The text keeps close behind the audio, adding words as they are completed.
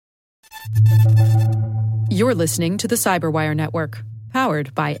You're listening to the Cyberwire Network,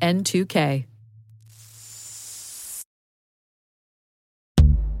 powered by N2K.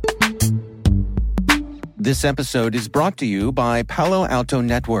 This episode is brought to you by Palo Alto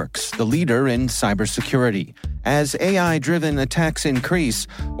Networks, the leader in cybersecurity. As AI-driven attacks increase,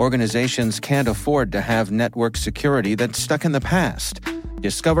 organizations can't afford to have network security that's stuck in the past.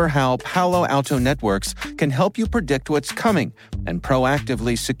 Discover how Palo Alto Networks can help you predict what's coming and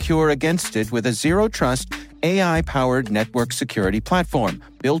proactively secure against it with a zero-trust, AI-powered network security platform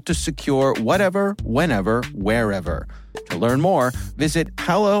built to secure whatever, whenever, wherever. To learn more, visit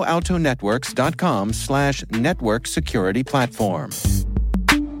paloaltonetworks.com/network security platform.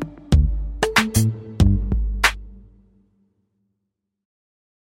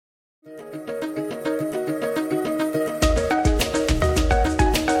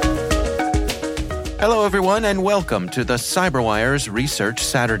 Hello, everyone, and welcome to the Cyberwire's Research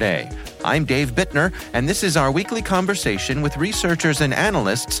Saturday. I'm Dave Bittner, and this is our weekly conversation with researchers and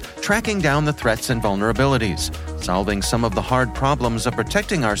analysts tracking down the threats and vulnerabilities, solving some of the hard problems of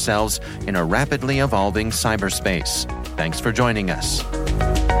protecting ourselves in a rapidly evolving cyberspace. Thanks for joining us.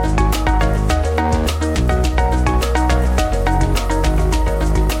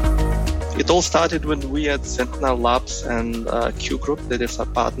 It all started when we at Sentinel Labs and Q Group, that is a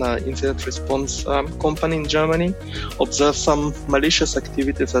partner incident response company in Germany, observed some malicious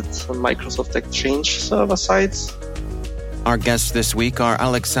activities at Microsoft Exchange server sites. Our guests this week are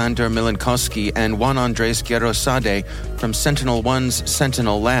Alexander Milenkowski and Juan Andres Guerrosade from SentinelOne's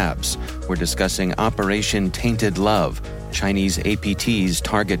Sentinel Labs. We're discussing Operation Tainted Love. Chinese APTs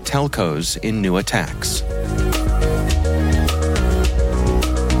target telcos in new attacks.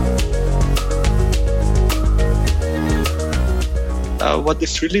 What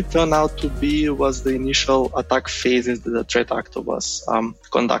this really turned out to be was the initial attack phases that the threat actor was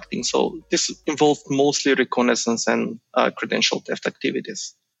conducting. So this involved mostly reconnaissance and credential theft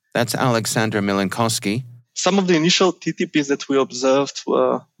activities. That's Alexander Milenkowski. Some of the initial TTPs that we observed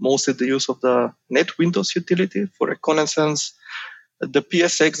were mostly the use of the Net Windows utility for reconnaissance, the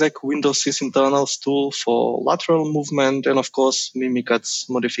PSExec Windows sysinternals tool for lateral movement, and of course, Mimikatz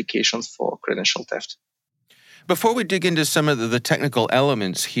modifications for credential theft. Before we dig into some of the technical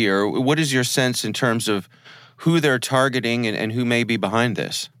elements here, what is your sense in terms of who they're targeting and who may be behind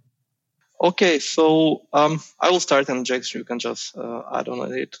this? Okay, so I will start, and Jax, you can just add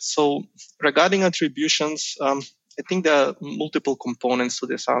on it. So regarding attributions, I think there are multiple components to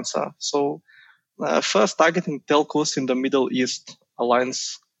this answer. So first, targeting telcos in the Middle East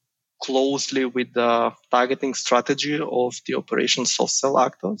aligns closely with the targeting strategy of the Operation Soft Cell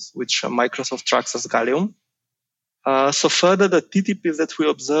actors, which Microsoft tracks as Gallium. So further, the TTPs that we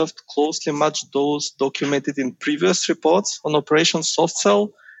observed closely match those documented in previous reports on Operation Soft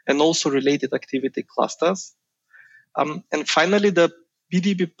Cell and also related activity clusters. And finally, the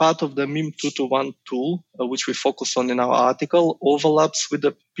PDB part of the MIM221 tool, which we focus on in our article, overlaps with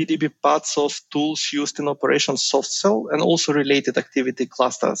the PDB parts of tools used in Operation Soft Cell and also related activity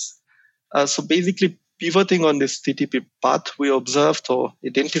clusters. So basically, pivoting on this TTP part, we observed or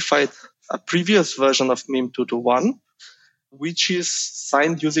identified a previous version of MIM221, which is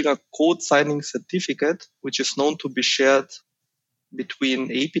signed using a code signing certificate, which is known to be shared between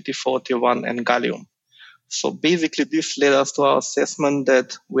APT41 and Gallium. So basically, this led us to our assessment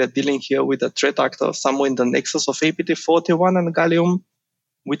that we are dealing here with a threat actor somewhere in the nexus of APT41 and Gallium,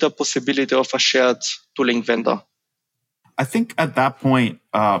 with a possibility of a shared tooling vendor. I think at that point,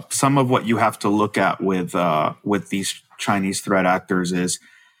 some of what you have to look at with these Chinese threat actors is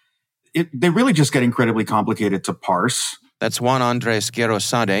they really just get incredibly complicated to parse. That's Juan Andres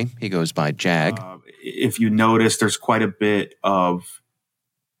Guerrosade. He goes by Jag. If you notice, there's quite a bit of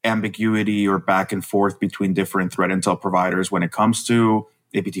ambiguity or back and forth between different threat intel providers when it comes to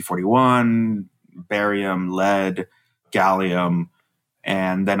APT41, barium, lead, gallium.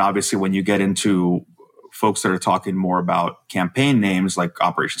 And then obviously when you get into folks that are talking more about campaign names like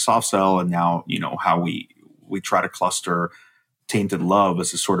Operation Soft Cell and now, how we try to cluster Tainted Love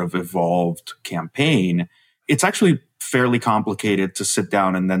as a sort of evolved campaign, it's actually fairly complicated to sit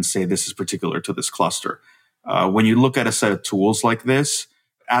down and then say this is particular to this cluster. When you look at a set of tools like this,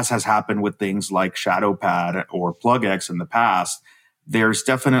 as has happened with things like ShadowPad or PlugX in the past, there's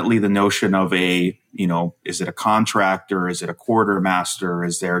definitely the notion of is it a contractor? Is it a quartermaster?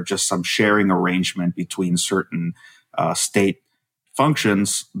 Is there just some sharing arrangement between certain state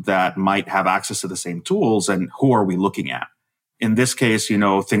functions that might have access to the same tools? And who are we looking at? In this case,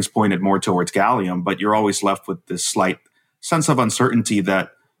 things pointed more towards gallium, but you're always left with this slight sense of uncertainty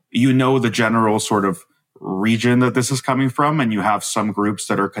that the general sort of region that this is coming from, and you have some groups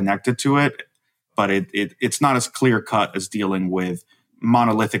that are connected to it, but it's not as clear cut as dealing with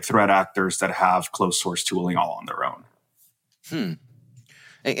monolithic threat actors that have closed source tooling all on their own.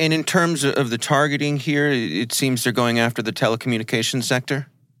 And in terms of the targeting here, it seems they're going after the telecommunications sector?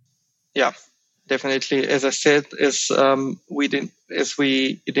 Yeah, definitely. As I said, as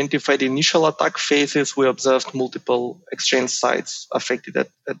we identified the initial attack phases, we observed multiple exchange sites affected at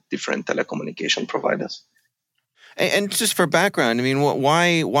different telecommunication providers. And just for background, I mean,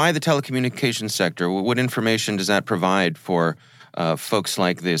 why the telecommunications sector? What information does that provide for folks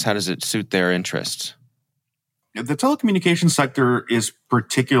like this? How does it suit their interests? The telecommunications sector is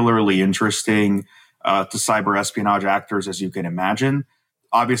particularly interesting to cyber espionage actors, as you can imagine.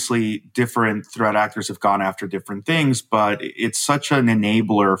 Obviously, different threat actors have gone after different things, but it's such an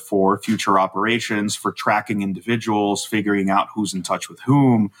enabler for future operations, for tracking individuals, figuring out who's in touch with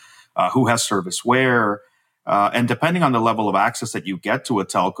whom, who has service where. And depending on the level of access that you get to a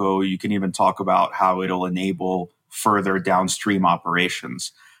telco, you can even talk about how it'll enable further downstream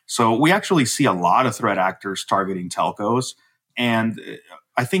operations. So we actually see a lot of threat actors targeting telcos. And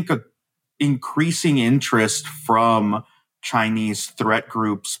I think an increasing interest from Chinese threat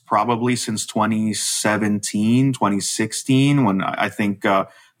groups probably since 2017, 2016, when I think there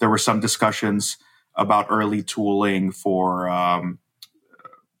were some discussions about early tooling for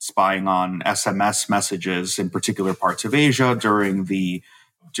spying on SMS messages in particular parts of Asia during the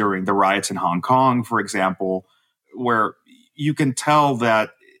riots in Hong Kong, for example, where you can tell that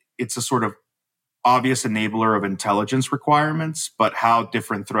it's a sort of obvious enabler of intelligence requirements, but how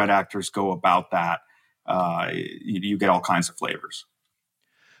different threat actors go about that, you get all kinds of flavors.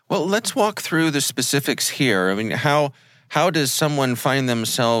 Well, let's walk through the specifics here. I mean, how does someone find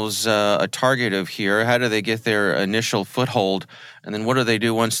themselves a target of here? How do they get their initial foothold? And then what do they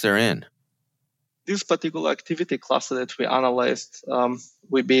do once they're in? This particular activity cluster that we analyzed,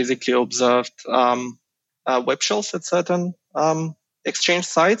 we basically observed web shells at certain exchange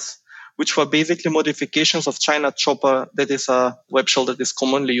sites, which were basically modifications of China Chopper. That is a web shell that is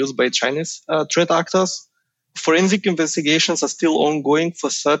commonly used by Chinese threat actors. Forensic investigations are still ongoing for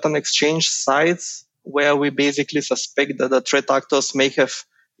certain exchange sites where we basically suspect that the threat actors may have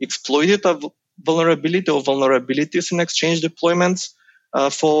exploited a vulnerability or vulnerabilities in exchange deployments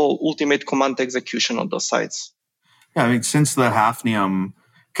for ultimate command execution on those sites. Yeah, I mean, since the Hafnium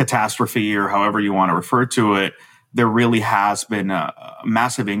catastrophe, or however you want to refer to it, there really has been a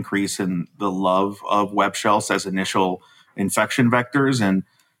massive increase in the love of web shells as initial infection vectors. And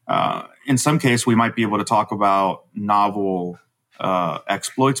in some case, we might be able to talk about novel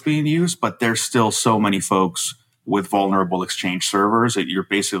exploits being used, but there's still so many folks with vulnerable exchange servers that you're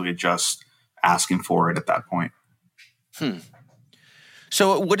basically just asking for it at that point.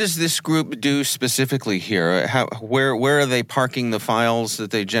 So what does this group do specifically here? Where are they parking the files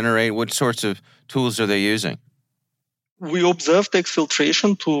that they generate? What sorts of tools are they using? We observed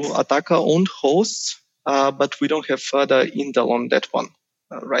exfiltration to attacker-owned hosts, but we don't have further intel on that one,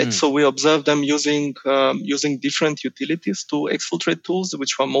 right? So we observed them using different utilities to exfiltrate tools,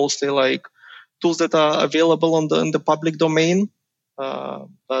 which were mostly like tools that are available in the public domain,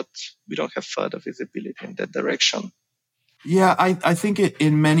 but we don't have further visibility in that direction. Yeah, I think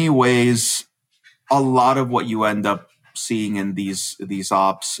in many ways, a lot of what you end up seeing in these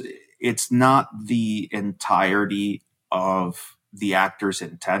ops, it's not the entirety of the actor's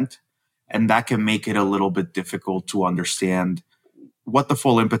intent, and that can make it a little bit difficult to understand what the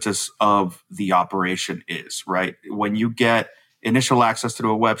full impetus of the operation is, right? When you get initial access to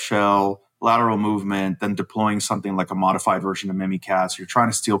a web shell, lateral movement, then deploying something like a modified version of Mimikatz, you're trying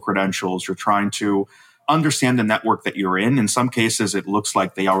to steal credentials, you're trying to understand the network that you're in. In some cases, it looks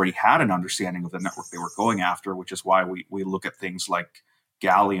like they already had an understanding of the network they were going after, which is why we look at things like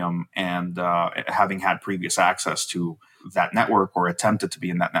Gallium and having had previous access to that network or attempted to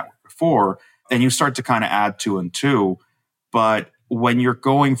be in that network before. And you start to kind of add two and two. But when you're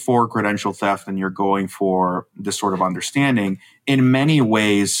going for credential theft and you're going for this sort of understanding, in many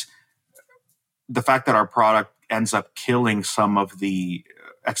ways, the fact that our product ends up killing some of the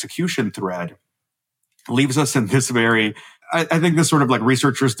execution thread leaves us in this very, I think this sort of like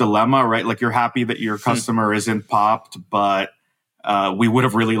researcher's dilemma, right? Like you're happy that your customer isn't popped, but we would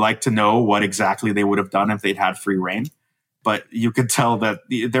have really liked to know what exactly they would have done if they'd had free reign. But you could tell that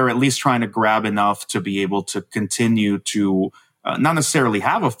they're at least trying to grab enough to be able to continue to not necessarily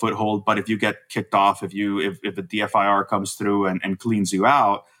have a foothold, but if you get kicked off, if a DFIR comes through and cleans you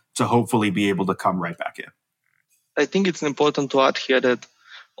out, to hopefully be able to come right back in. I think it's important to add here that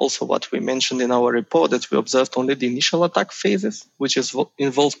also what we mentioned in our report, that we observed only the initial attack phases, which is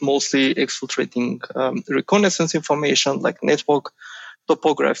involved mostly exfiltrating reconnaissance information like network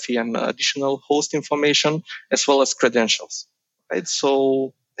topography and additional host information, as well as credentials. Right.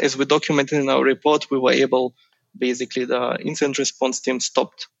 So as we documented in our report, we were able, basically the incident response team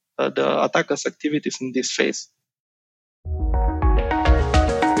stopped the attackers' activities in this phase.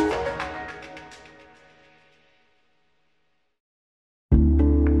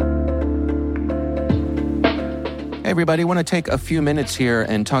 Hey everybody, I want to take a few minutes here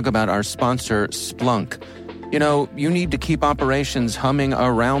and talk about our sponsor, Splunk. You know, you need to keep operations humming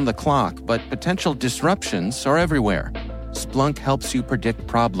around the clock, but potential disruptions are everywhere. Splunk helps you predict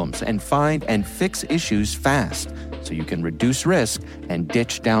problems and find and fix issues fast, so you can reduce risk and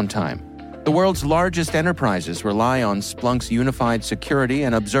ditch downtime. The world's largest enterprises rely on Splunk's unified security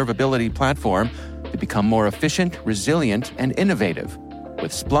and observability platform to become more efficient, resilient, and innovative.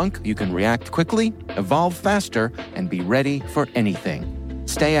 With Splunk, you can react quickly, evolve faster, and be ready for anything.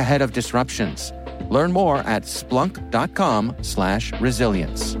 Stay ahead of disruptions. Learn more at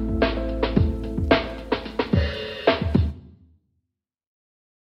splunk.com/resilience.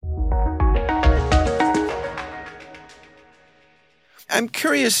 I'm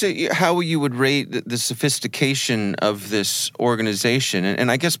curious how you would rate the sophistication of this organization.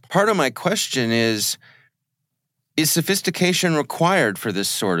 And I guess part of my question is sophistication required for this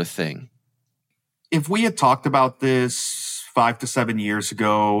sort of thing? If we had talked about this 5 to 7 years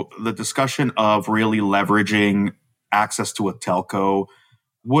ago, the discussion of really leveraging access to a telco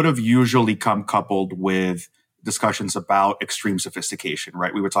would have usually come coupled with discussions about extreme sophistication,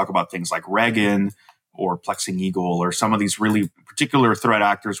 right? We would talk about things like Reagan or Plexing Eagle or some of these really particular threat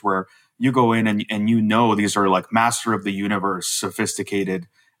actors where you go in and you know these are like master of the universe, sophisticated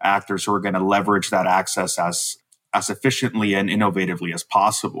actors who are going to leverage that access as efficiently and innovatively as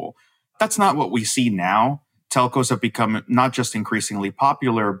possible. That's not what we see now. Telcos have become not just increasingly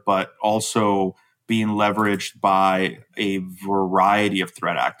popular, but also being leveraged by a variety of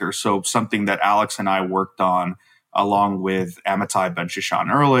threat actors. So something that Alex and I worked on along with Amitai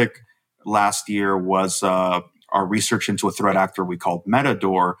Ben-Shushan-Ehrlich last year was our research into a threat actor we called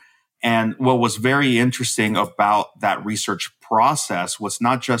Metador. And what was very interesting about that research process was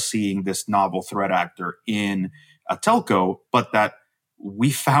not just seeing this novel threat actor in a telco, but that we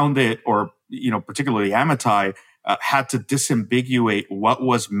found it, or particularly Amitai, had to disambiguate what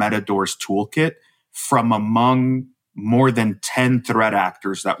was Metador's toolkit from among more than 10 threat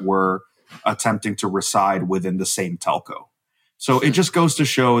actors that were attempting to reside within the same telco. So it just goes to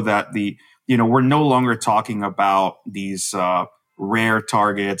show that we're no longer talking about these rare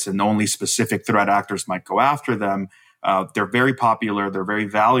targets and only specific threat actors might go after them. They're very popular. They're very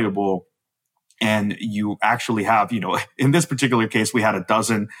valuable. And you actually have, in this particular case, we had a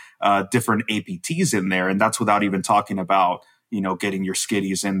dozen different APTs in there. And that's without even talking about, getting your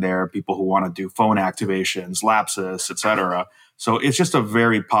skiddies in there, people who want to do phone activations, lapses, et cetera. So it's just a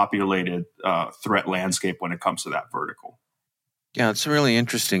very populated threat landscape when it comes to that vertical. Yeah, it's a really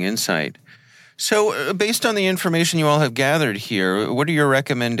interesting insight. So based on the information you all have gathered here, what are your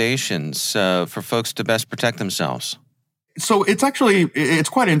recommendations for folks to best protect themselves? So it's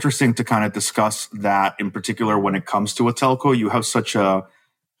quite interesting to kind of discuss that in particular when it comes to a telco. You have such a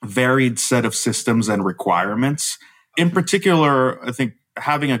varied set of systems and requirements. In particular, I think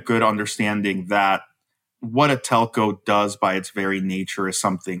having a good understanding that what a telco does by its very nature is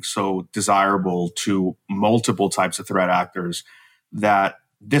something so desirable to multiple types of threat actors that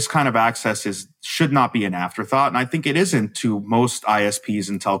this kind of access should not be an afterthought. And I think it isn't to most ISPs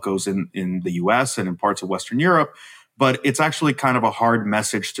and telcos in the US and in parts of Western Europe. But it's actually kind of a hard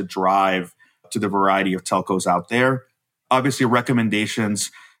message to drive to the variety of telcos out there. Obviously,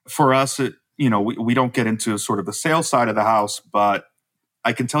 recommendations for us, we don't get into sort of the sales side of the house, but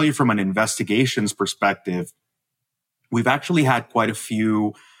I can tell you from an investigations perspective, we've actually had quite a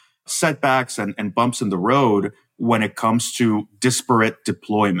few setbacks and bumps in the road when it comes to disparate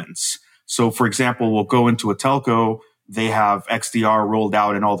deployments. So, for example, we'll go into a telco, they have XDR rolled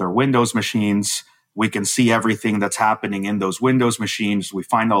out in all their Windows machines. We can see everything that's happening in those Windows machines. We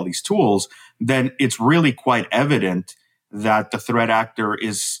find all these tools. Then it's really quite evident that the threat actor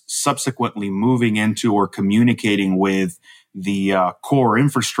is subsequently moving into or communicating with the core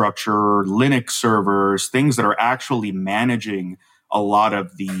infrastructure, Linux servers, things that are actually managing a lot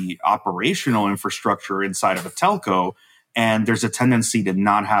of the operational infrastructure inside of a telco. And there's a tendency to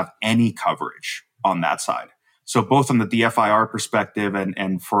not have any coverage on that side. So both on the DFIR perspective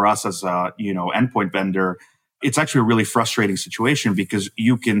and for us as a, endpoint vendor, it's actually a really frustrating situation because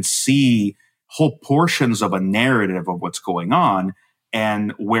you can see whole portions of a narrative of what's going on.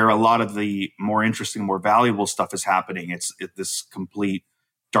 And where a lot of the more interesting, more valuable stuff is happening, it's this complete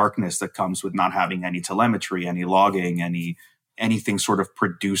darkness that comes with not having any telemetry, any logging, anything sort of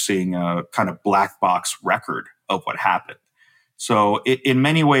producing a kind of black box record of what happened. So in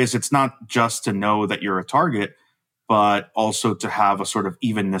many ways, it's not just to know that you're a target, but also to have a sort of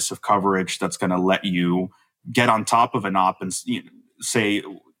evenness of coverage that's going to let you get on top of an op and say,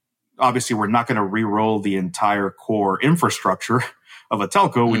 obviously, we're not going to re-roll the entire core infrastructure of a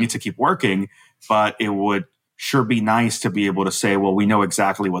telco. We need to keep working, but it would sure be nice to be able to say, well, we know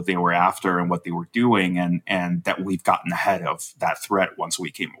exactly what they were after and what they were doing, and that we've gotten ahead of that threat once we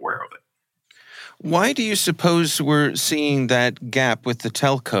became aware of it. Why do you suppose we're seeing that gap with the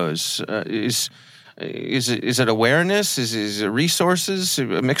telcos? Is it awareness? Is it resources?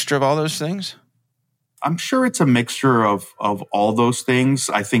 A mixture of all those things? I'm sure it's a mixture of all those things.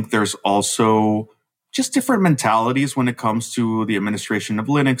 I think there's also just different mentalities when it comes to the administration of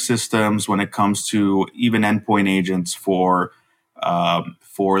Linux systems, when it comes to even endpoint agents for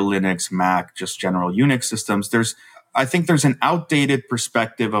Linux, Mac, just general Unix systems. I think there's an outdated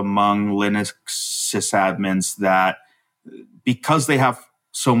perspective among Linux sysadmins that because they have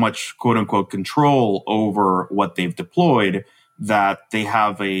so much quote unquote control over what they've deployed, that they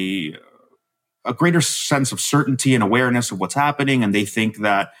have a greater sense of certainty and awareness of what's happening. And they think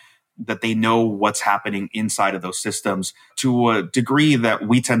that they know what's happening inside of those systems to a degree that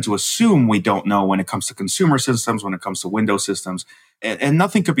we tend to assume we don't know when it comes to consumer systems, when it comes to Windows systems. And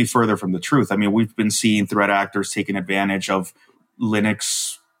nothing could be further from the truth. I mean, we've been seeing threat actors taking advantage of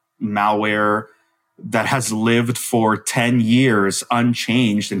Linux malware that has lived for 10 years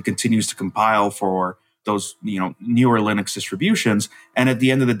unchanged and continues to compile for those, newer Linux distributions. And at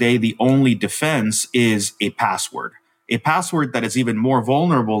the end of the day, the only defense is a password that is even more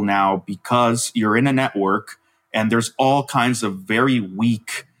vulnerable now because you're in a network and there's all kinds of very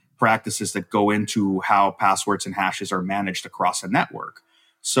weak practices that go into how passwords and hashes are managed across a network.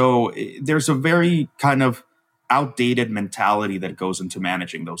 So there's a very kind of outdated mentality that goes into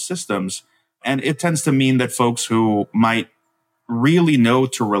managing those systems. And it tends to mean that folks who might really know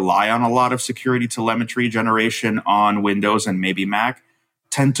to rely on a lot of security telemetry generation on Windows and maybe Mac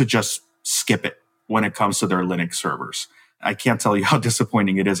tend to just skip it when it comes to their Linux servers. I can't tell you how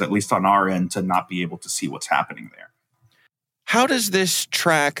disappointing it is, at least on our end, to not be able to see what's happening there. How does this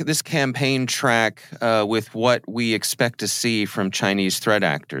campaign track with what we expect to see from Chinese threat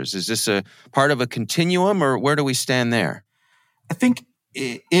actors? Is this a part of a continuum, or where do we stand there? I think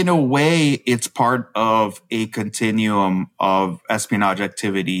in a way, it's part of a continuum of espionage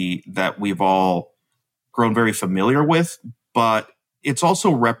activity that we've all grown very familiar with, but it's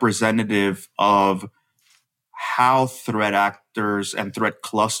also representative of how threat actors and threat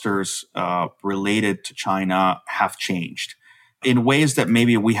clusters related to China have changed in ways that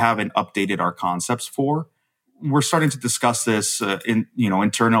maybe we haven't updated our concepts for. We're starting to discuss this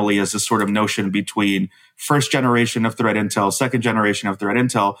internally as this sort of notion between first generation of threat intel, second generation of threat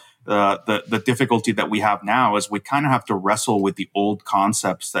intel. The difficulty that we have now is we kind of have to wrestle with the old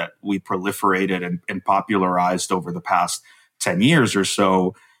concepts that we proliferated and popularized over the past 10 years or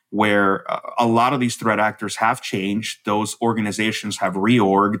so, where a lot of these threat actors have changed. Those organizations have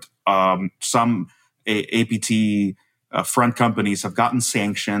reorged. Some APT front companies have gotten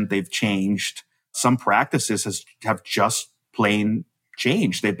sanctioned. They've changed. Some practices have just plain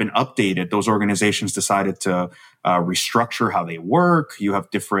changed. They've been updated. Those organizations decided to restructure how they work. You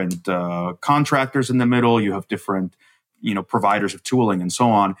have different contractors in the middle. You have different, providers of tooling and so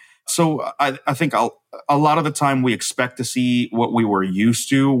on. So I think a lot of the time we expect to see what we were used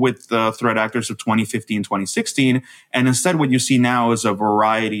to with the threat actors of 2015, 2016. And instead what you see now is a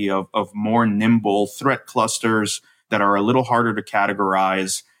variety of more nimble threat clusters that are a little harder to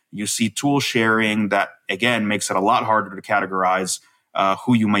categorize. You see tool sharing that, again, makes it a lot harder to categorize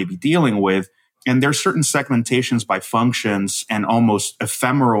who you might be dealing with. And there's certain segmentations by functions and almost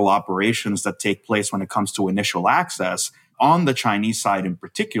ephemeral operations that take place when it comes to initial access on the Chinese side in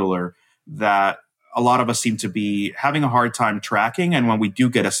particular that a lot of us seem to be having a hard time tracking. And when we do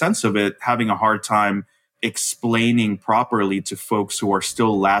get a sense of it, having a hard time explaining properly to folks who are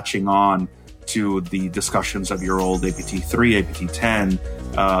still latching on to the discussions of your old APT3,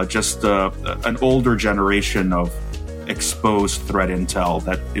 APT10, just an older generation of exposed threat intel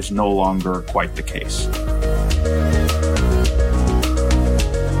that is no longer quite the case.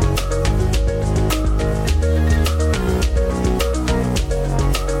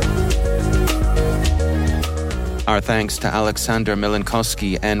 Our thanks to Alexander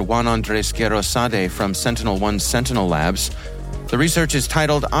Milenkowski and Juan Andres Guerrosade from SentinelOne Sentinel Labs. The research is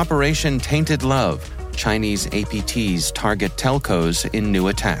titled Operation Tainted Love: Chinese APTs target telcos in new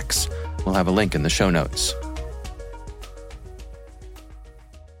attacks. We'll have a link in the show notes.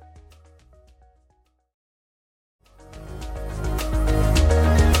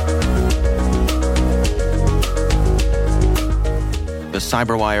 The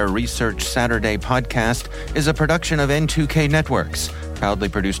CyberWire Research Saturday podcast is a production of N2K Networks, proudly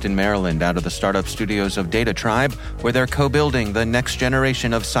produced in Maryland out of the startup studios of Data Tribe, where they're co-building the next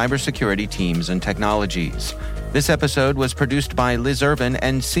generation of cybersecurity teams and technologies. This episode was produced by Liz Irvin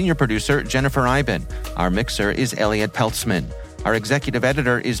and senior producer Jennifer Iben. Our mixer is Elliot Peltzman. Our executive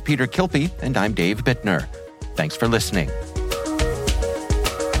editor is Peter Kilpie, and I'm Dave Bittner. Thanks for listening.